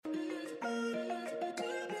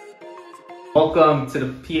Welcome to the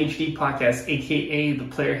PhD podcast, aka the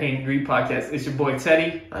Player Hangry podcast. It's your boy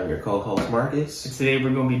Teddy. I'm your co-host Marcus. And today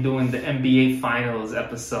we're going to be doing the NBA Finals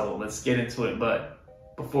episode. Let's get into it. But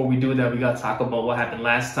before we do that, we got to talk about what happened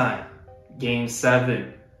last time. Game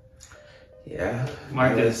 7. Yeah,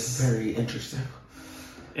 Marcus. Very interesting.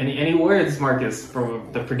 Any words, Marcus, for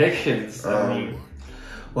the predictions?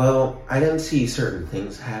 Well, I didn't see certain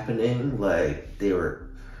things happening, like they were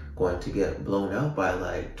going to get blown out by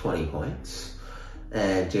like 20 points,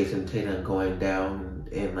 and Jason Tatum going down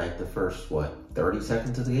in like the first 30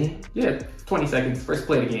 seconds of the game. Yeah, 20 seconds, first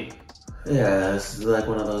play of the game. Yeah, it's like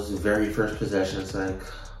one of those very first possessions. Like,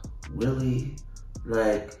 really,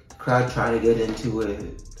 like crowd trying to get into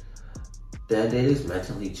it. Then they just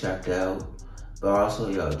mentally checked out. But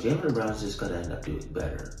also, Jaylen Brown's just gonna end up doing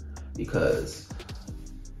better, because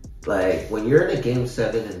like when you're in a game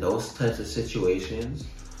 7 in those types of situations,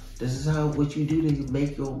 this is what you do to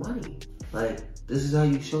make your money. Like, this is how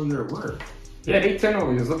you show your worth. Yeah, 8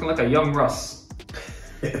 turnovers. He was looking like a young Russ.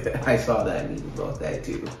 I saw that meme about that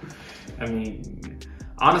too. I mean,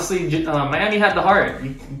 honestly, Miami had the heart.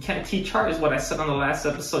 You can't teach heart, is what I said on the last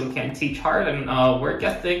episode. You can't teach heart and work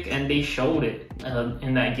ethic, and they showed it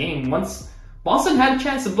in that game. Once Boston had a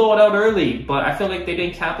chance to blow it out early, but I feel like they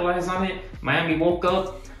didn't capitalize on it. Miami woke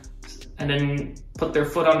up and then put their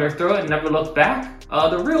foot on their throat and never looked back.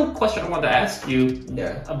 The real question I wanted to ask you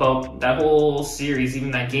about that whole series,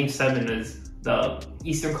 even that Game 7, is the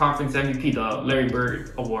Eastern Conference MVP, the Larry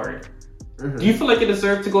Bird Award. Mm-hmm. Do you feel like it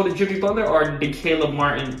deserved to go to Jimmy Butler, or did Caleb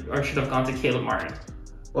Martin, or should have gone to Caleb Martin?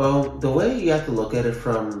 Well, the way you have to look at it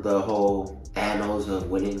from the whole annals of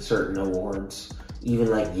winning certain awards, even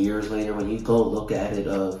like years later, when you go look at it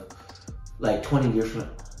of like 20 years from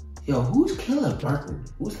now, who's Caleb Martin?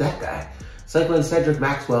 Who's that guy? It's like when Cedric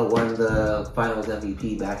Maxwell won the Finals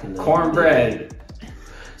MVP back in the Cornbread.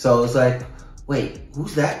 So it's like, wait,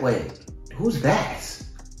 who's that? Who's that?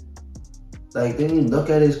 Like, then you look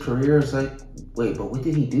at his career, it's like, wait, but what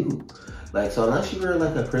did he do? Like, so unless you were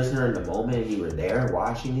like a prisoner in the moment and you were there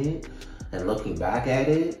watching it and looking back at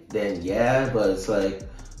it, then yeah, but it's like,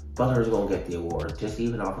 Butler's gonna get the award, just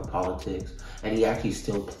even off of politics. And he actually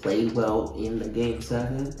still played well in the Game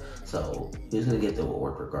 7, so he's gonna get the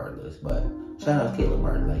award regardless. But shout out to Caleb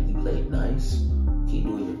Martin, like, you played nice. Keep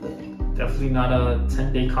doing your thing. Definitely not a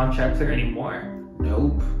 10-day contract player anymore.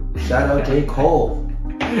 Nope. Shout out J. Cole.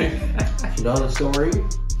 You know the story?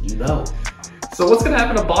 You know. So what's gonna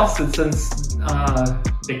happen to Boston since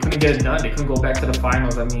they couldn't get it done? They couldn't go back to the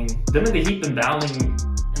finals. I mean, them and the Heat been battling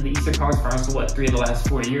in the Eastern Conference Finals for 3 of the last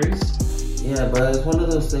 4 years? Yeah, but it's one of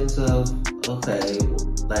those things of, okay,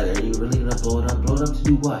 like, are you really gonna blow it up? Blow it up to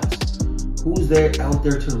do what? Who's there out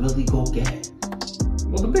there to really go get?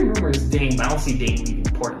 Well, the big rumor is Dame. I don't see Dame leaving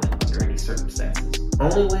Portland under any circumstances.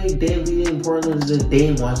 Only way Dame leaving Portland is if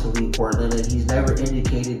Dame wants to leave Portland, and he's never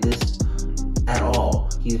indicated this at all.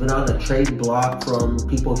 He's been on a trade block from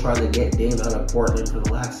people trying to get Dame out of Portland for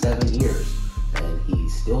the last 7 years, and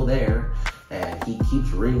he's still there. And he keeps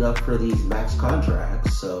ringing up for these max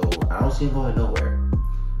contracts, so I don't see him going nowhere.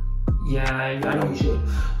 Yeah, I know he should.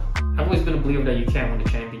 I've always been a believer that you can't win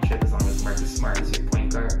a championship as long as Marcus Smart is your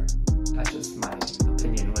point guard. That's just my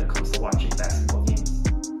opinion when it comes to watching basketball games.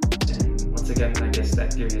 And once again, I guess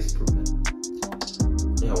that theory is proven.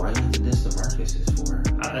 Yeah, why you have to diss the Marcus for?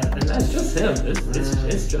 And that's just him.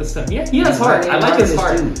 It's just him. Yeah, he has heart. I like his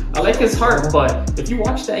heart. I like his heart. But if you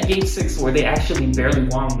watch that Game 6 where they actually barely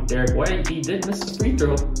won with Derek White, he did miss the free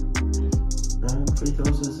throw. No, free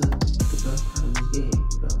throws isn't the best part of this game,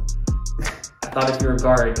 I thought if you're a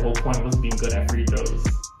guard, the whole point was being good at free throws.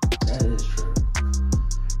 That is true.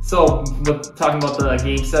 So, talking about the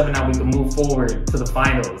Game 7, now we can move forward to the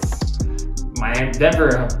finals. Denver,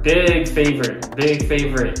 a big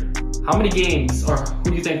favorite. How many games, or who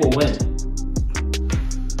do you think will win?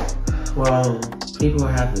 Well, people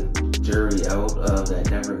have the jury out of that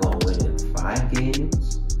Denver gonna win in 5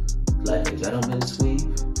 games, like a gentleman's sweep.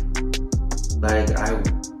 Like, I've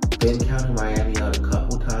been counting Miami out a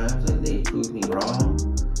couple times, and they proved me wrong.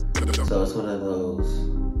 So it's one of those,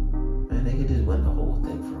 man, they could just win the whole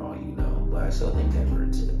thing for all you know. But I still think Denver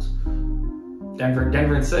in 6.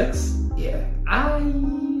 Denver in 6? Yeah.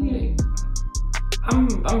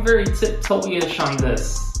 I'm very tiptoe-ish on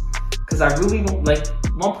this, because I really don't like.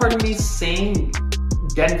 One part of me is saying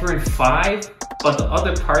Denver in 5, but the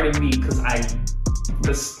other part of me, because I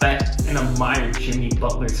respect and admire Jimmy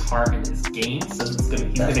Butler's heart in his game, so he's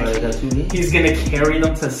gonna carry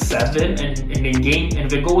them to 7, and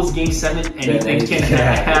if it goes Game 7, anything can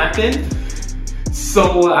happen.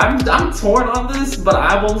 So I'm torn on this, but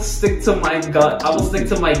I will stick to my gut. I will stick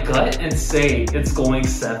to my gut and say it's going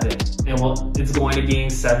 7. It's going to Game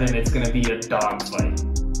 7. It's going to be a dogfight,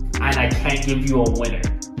 and I can't give you a winner,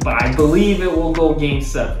 but I believe it will go Game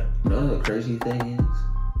 7. You know the crazy thing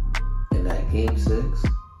is, in that Game 6,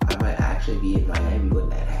 I might actually be in Miami when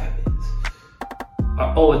that happens.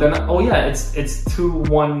 Yeah, it's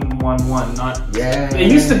 2-1-1-1. Not Yeah. It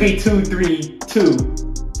used to be 2-3-2.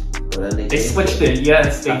 Well, They switched it.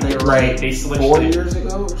 Yes, you're right. They switched 4 it. years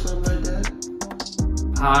ago or something like that.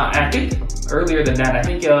 I think earlier than that. I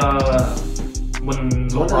think when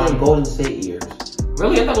It's one of them LeBron. Golden State years.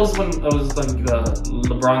 Really, I thought it was when it was like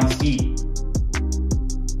LeBron's Heat.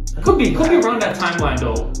 Could be around that timeline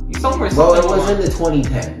though. Somewhere. Well, it was in the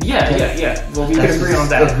 2010s. Yeah. Well, we could agree on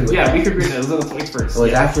that. Yeah, we could agree on that. It was in the 21st. It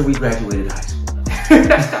was after we graduated high school.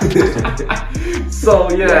 So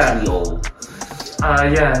yeah. That's the old.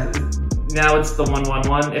 Yeah. Now it's the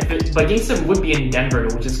 1-1-1. But Game 7 would be in Denver,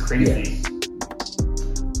 which is crazy. Yes.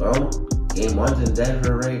 Well, Game 1's in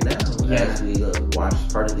Denver right now. Yeah. As we watch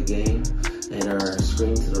part of the game and our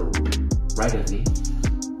screen to the right of me.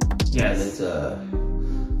 Yes. And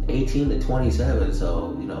it's 18-27.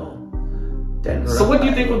 So Denver. So what do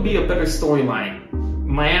you think would be a better storyline?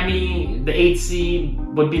 Miami, the 8th seed,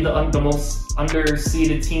 would be the most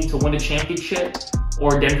underseeded team to win a championship,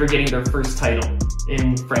 or Denver getting their first title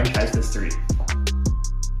in franchise history?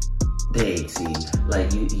 The 8 seed.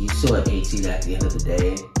 Like, you still have 8 seed at the end of the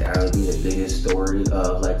day. That would be the biggest story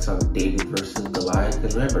of, like, some David versus Goliath.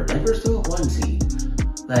 Because remember, Denver's still a 1 seed.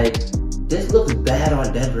 Like, this looks bad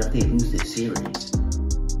on Denver if they lose this series.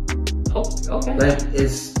 Oh, okay. Like,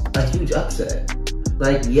 it's a huge upset.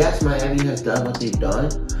 Like, yes, Miami has done what they've done,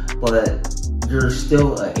 but you're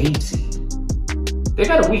still an 8 seed. They've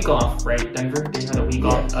had a week off, right, Denver? They had a week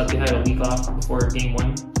off. They had a week off before Game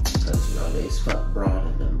 1. Because, they swept Braun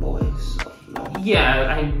and them boys. So,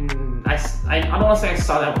 Yeah, I don't want to say I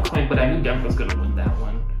saw that one coming, but I knew Denver was going to win that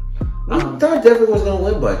one. We thought Denver was going to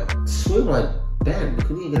win, but Swim, like, damn,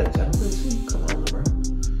 couldn't you get a gentleman's suit? Come on, bro.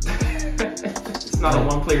 It's not a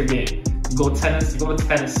one-player game. You go to tennis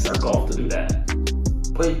or golf to do that.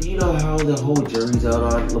 But you know how the whole jury's out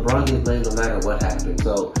on LeBron gets blamed no matter what happens.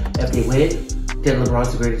 So if they win, then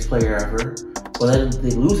LeBron's the greatest player ever. But then if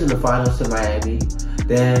they lose in the finals to Miami,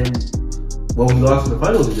 then he lost in the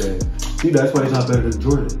finals again. See, that's why he's not better than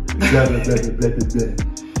Jordan. Blah, blah, blah, blah, blah, blah.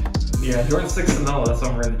 Yeah, Jordan's 6-0. That's why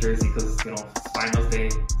I'm wearing the jersey, because finals day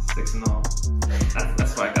 6-0.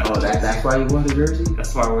 That's why I got. Oh, that's why you wore the jersey?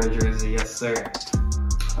 That's why I wore the jersey. Yes, sir.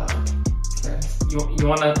 Okay. You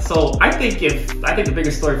wanna? So I think the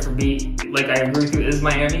biggest story for me, like I agree with you, is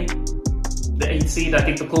Miami. The 8th seed. I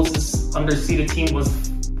think the closest underseeded team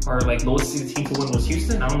lowest seeded team to win was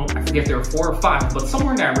Houston. I don't know. I forget if they were 4 or 5, but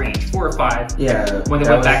somewhere in that range, 4 or 5. Yeah. When they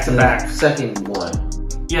went back to back. Second one.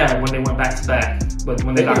 Yeah, when they went back to back, but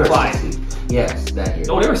when they got Clyde. Yes, that year.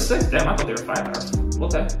 Oh, they were 6. Damn, I thought they were 5.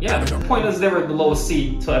 Okay. Yeah. The point is they were the lowest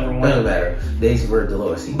seed to ever win. Doesn't matter. They were the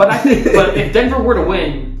lowest seed. But if Denver were to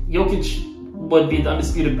win, Jokic would be the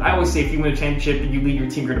undisputed. I always say if you win a championship and you lead your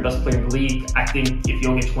team, you're the best player in the league. I think if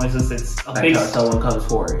Jokic wins this, it's a big. Someone comes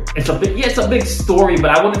for it. It's a big story,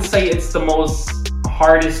 but I wouldn't say it's the most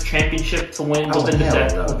hardest championship to win within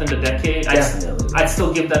the decade. I'd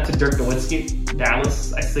still give that to Dirk Nowitzki,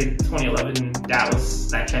 Dallas. I say 2011 Dallas,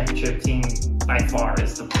 that championship team by far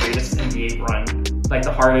is the greatest NBA run, like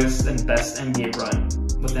the hardest and best NBA run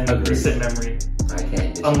within recent memory. I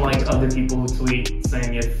can't. Unlike other people who tweet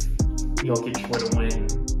saying if Jokic were to win,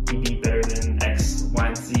 he'd be better than X, Y,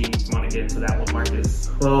 and Z. If you want to get into that one,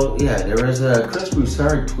 Marcus. Well, yeah, there was a Chris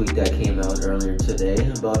Broussard tweet that came out earlier today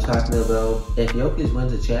about talking about if Jokic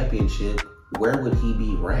wins a championship, where would he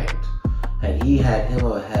be ranked? And he had him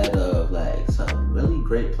ahead of like some really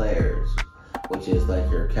great players, which is like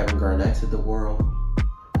your Kevin Garnett's of the world,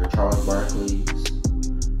 your Charles Barkley's.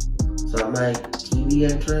 So I'm like, he be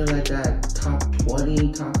entering like that top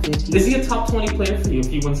 20, top 50? Is he a top 20 player for you if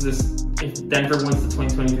he wins this? If Denver wins the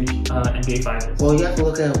 2023 NBA Finals? Well, you have to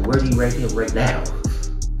look at where do you rank him right now.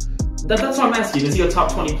 That's what I'm asking. Is he a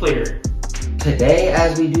top 20 player today,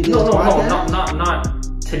 as we do this podcast? No, not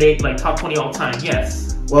today. Like top 20 all time.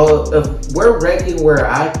 Yes. Well, if we're ranking where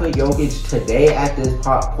I put Jokic today at this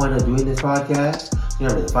point of doing this podcast,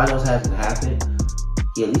 remember the finals hasn't happened.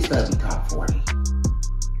 He at least gotta be top 40.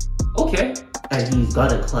 Okay. And he's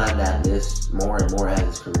gonna climb that list more and more as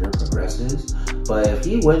his career progresses. But if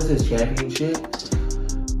he wins this championship,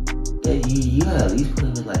 then you gotta at least put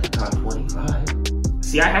him in like the top 25.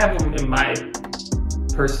 See, I have him in my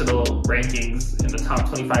personal rankings in the top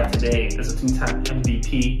 25 today as a 2-time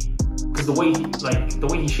MVP. because the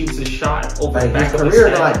way he shoots his shot over Like the back his of career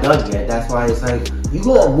his head. not done yet. That's why it's like you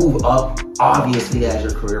gonna move up obviously as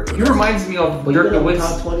your career He progresses. reminds me of But Dirk you're Nowitzki.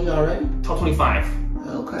 top 20 already. Top 25.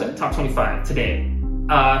 Okay. Top 25 today.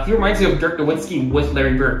 He reminds me of Dirk Nowitzki with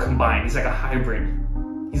Larry Bird combined. He's like a hybrid.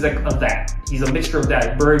 He's like of that. He's a mixture of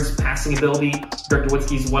that. Bird's passing ability. Dirk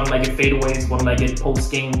Nowitzki's one-legged fadeaways, one-legged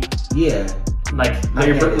post game. Yeah. Like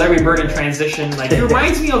Larry Bird in transition. Like he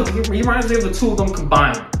reminds me of the two of them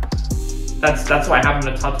combined. That's why I have him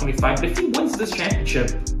in the top 25. But if he wins this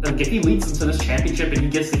championship, like if he leads them to this championship and he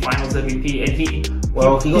gets the Finals MVP and he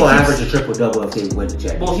gonna average a triple double if they win the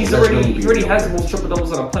championship. well, he already has the most triple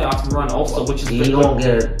doubles on a playoff run also, which is he gonna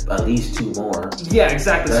get at least 2 more. yeah,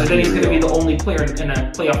 exactly. Let's so then be he's going to be real. the only player in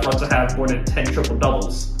a playoff run to have more than 10 triple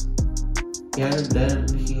doubles. Yeah, then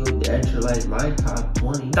he'll enter like my top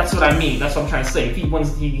 20. That's what I mean. That's what I'm trying to say. If he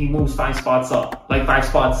wins, he moves 5 spots up, like 5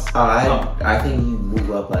 spots. I think you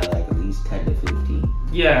move up by like at least 10 to 15.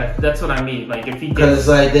 Yeah, that's what I mean. Like if he Because gets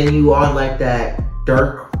like then you on like that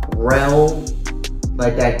Dirk realm,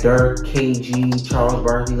 like that Dirk, KG, Charles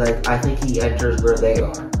Barkley. Like I think he enters where they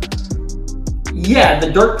are. yeah,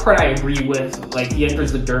 the Dirk part I agree with. Like he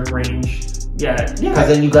enters the Dirk range. Yeah. Because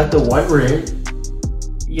then you got the 1 ring.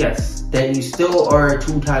 Yes. Then you still are a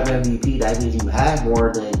 2-time MVP. That means you have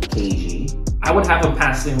more than KG. I would have him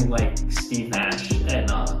passing like Steve Nash and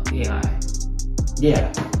AI.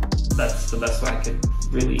 Yeah. That's the best way I could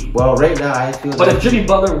really. Well, right now I feel. But if Jimmy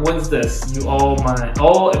Butler wins this, if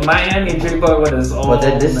Miami and Jimmy Butler win this, But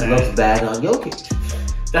then this looks bad on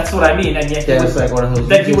Jokic. That's what I mean, and yet That's like one of those.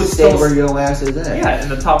 then he You would just stay still where your ass is at. yeah in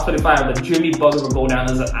the top 25. But Jimmy Butler would go down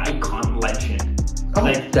as an icon legend. Oh,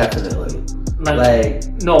 Like- definitely.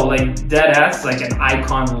 Like dead ass, like an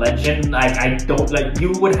icon legend. Like I don't like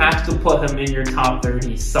you would have to put him in your top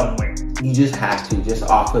 30 somewhere. You just have to just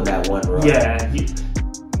off of that one run.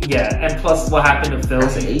 Yeah, and plus what happened to Phil?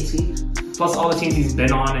 That's an 8 seed. Plus all the teams he's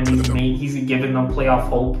been on, and he's given them playoff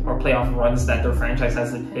hope or playoff runs that their franchise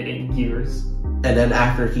hasn't hit in years. And then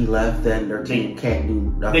after he left, then their team can't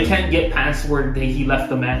do nothing. They can't get past where he left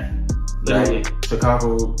them at. Literally. Like,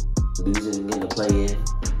 Chicago losing in the play-in.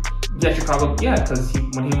 Yeah, Chicago. Yeah, because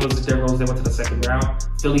when he was with Derrick Rose, they went to the second round.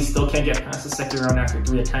 Philly still can't get past the second round after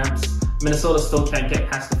 3 attempts. Minnesota still can't get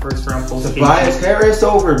past the first round post. Tobias Harris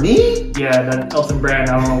over me? Yeah, then Elton Brand.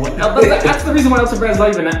 I don't know what. That's the reason why Elton Brand's not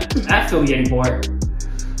even at Philly anymore.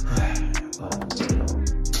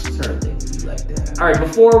 Certain things be like that. All right,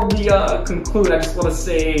 before we conclude, I just want to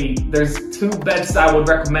say there's 2 bets I would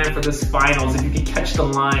recommend for this finals. If you can catch the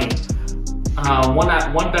line,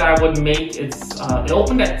 one bet I would make it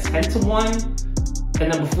opened at 10-1,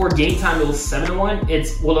 and then before game time it was 7-1.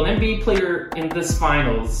 It's will an NBA player in this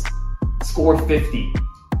finals score 50?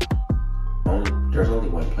 There's only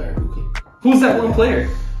one player who can. Who's that one player?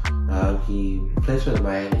 He plays for the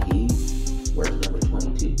Miami Heat. Wears number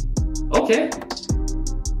 22. Okay.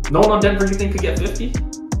 No one on Denver you think could get 50?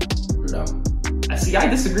 No. See, I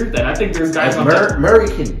disagree with that. I think there's guys on Murray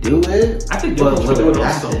can do it. I think but Jokic will can do it it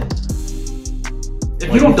also. happen?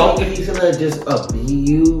 If you don't dunk, he's gonna just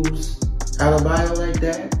abuse Adebayo like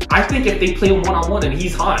that. I think if they play him 1-on-1 and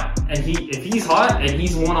he's hot, and if he's hot and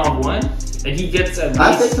he's 1-on-1 and he gets at least,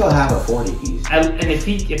 I think he'll have a 40 piece. and if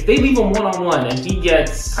they leave him 1-on-1 and he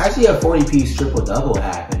gets, I see a 40 piece triple double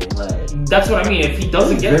happening. Like that's what I mean. If he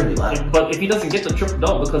doesn't He's get, very light. but if he doesn't get the triple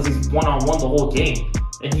double because he's 1-on-1 the whole game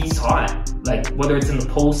and he's hot, like whether it's in the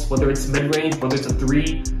post, whether it's mid range, whether it's a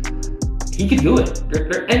 3. He could do it.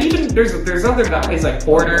 And even there's other guys like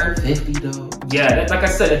Porter. 50 though. Yeah, like I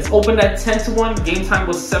said, it's opened at 10-1. Game time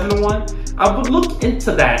was 7-1. I would look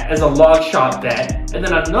into that as a long shot bet, and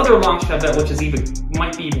then another long shot bet, which is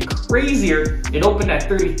might be even crazier. It opened at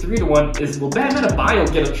 33-1. Is will Bam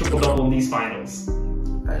Adebayo get a triple double in these finals?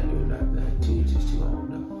 I do not that too. Just too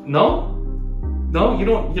long. No, you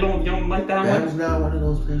don't like that one. Bam's not one of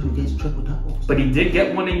those players who gets triple doubles. But he did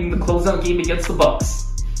get one in the closeout game against the Bucks.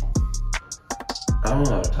 I don't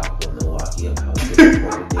know how to talk about Milwaukee about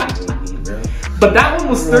it. Bro. But that one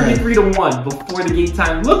was 33-1 before the game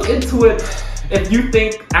time. Look into it if you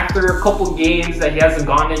think after a couple games that he hasn't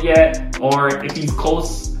gone it yet, or if he's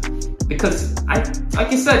close. Because like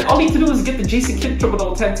I said, all you need to do is get the Jason Kidd triple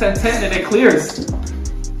double 10-10-10 and it clears.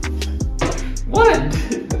 What?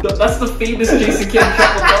 That's the famous Jason Kidd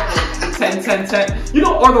triple double 10-10-10. You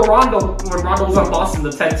know, or the Rondo when Rondo was on Boston,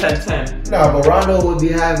 the 10-10-10. No, but Rondo would be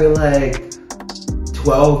having like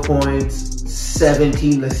 12 points,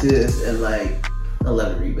 17 assists, and like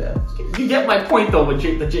 11 rebounds. You get my point though with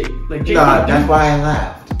Jake. Nah, that's why I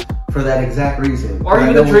laughed. For that exact reason. Or I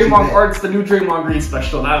even know the what you Draymond, meant. or it's the new Draymond Green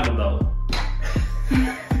special. I don't know.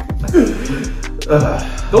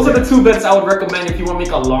 Those are the two bets I would recommend if you want to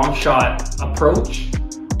make a long shot approach.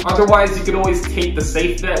 Otherwise, you could always take the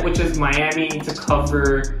safe bet, which is Miami to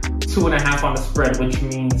cover 2.5 on the spread, which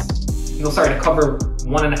means, to cover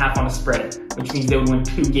 1.5 on the spread, which means they would win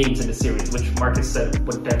 2 games in the series, which Marcus said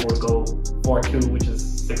would Denver would go 4-2, which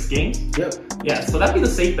is 6 games. Yep. Yeah, so that'd be the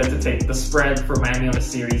safe bet to take, the spread for Miami on the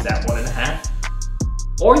series at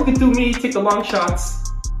 1.5. Or you could do me, take the long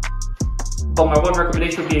shots, but my one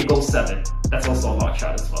recommendation would be a go 7. That's also a long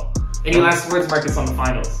shot as well. Any last words, Marcus, on the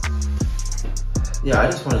finals? Yeah, I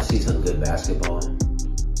just want to see some good basketball.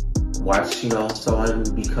 Watch, someone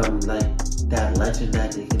become like that legend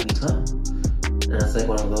that they can become. And it's like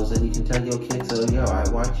one of those that you can tell your kids,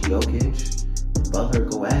 I watch Jokic and Butler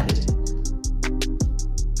go at it.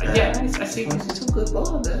 I see some good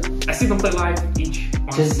ball, man. I see them play live each.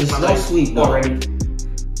 It's no sweep already.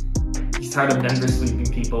 He's tired of Denver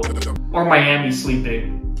sweeping people or Miami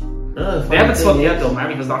sweeping. They haven't swept yet, though.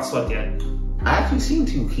 Miami has not swept yet. I actually seen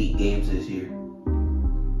 2 Heat games this year.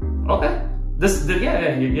 Okay.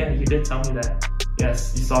 You did tell me that.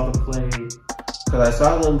 Yes, you saw them play. Because I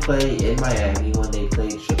saw them play in Miami when they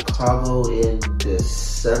played Chicago in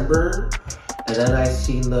December, and then I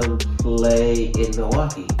seen them play in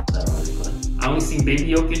Milwaukee. I only seen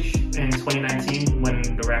Baby Jokic in 2019 when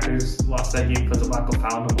the Raptors lost that game because Ibaka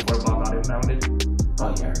fouled him before the ball got inbounded.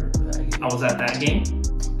 Oh yeah, I remember that game. I was at that game,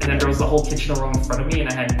 and then there was the whole kitchen row in front of me, and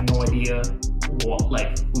I had no idea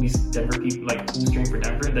who these Denver people, who's cheering for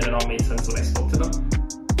Denver. And then it all made sense when I spoke to them.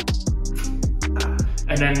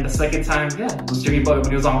 And then the second time, it was Jimmy Butler when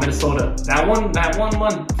he was on Minnesota. That one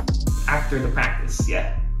month after the practice,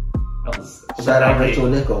 yeah. Shout out Rachel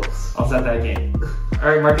Nichols. I was at that game. All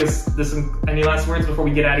right, Marcus, any last words before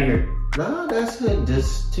we get out of here? No, that's it.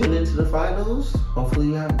 Just tune into the finals. Hopefully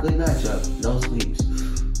you have a good matchup. No sweeps.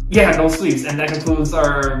 Yeah, no sweeps. And that concludes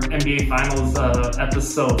our NBA Finals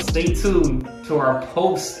episode. Stay tuned to our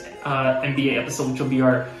post NBA episode, which will be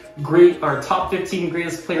our top 15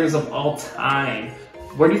 greatest players of all time.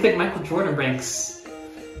 Where do you think Michael Jordan ranks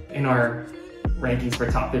in our rankings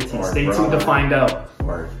for top 15? Stay tuned to find out.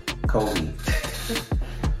 Or Kobe.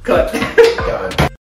 Cut. God.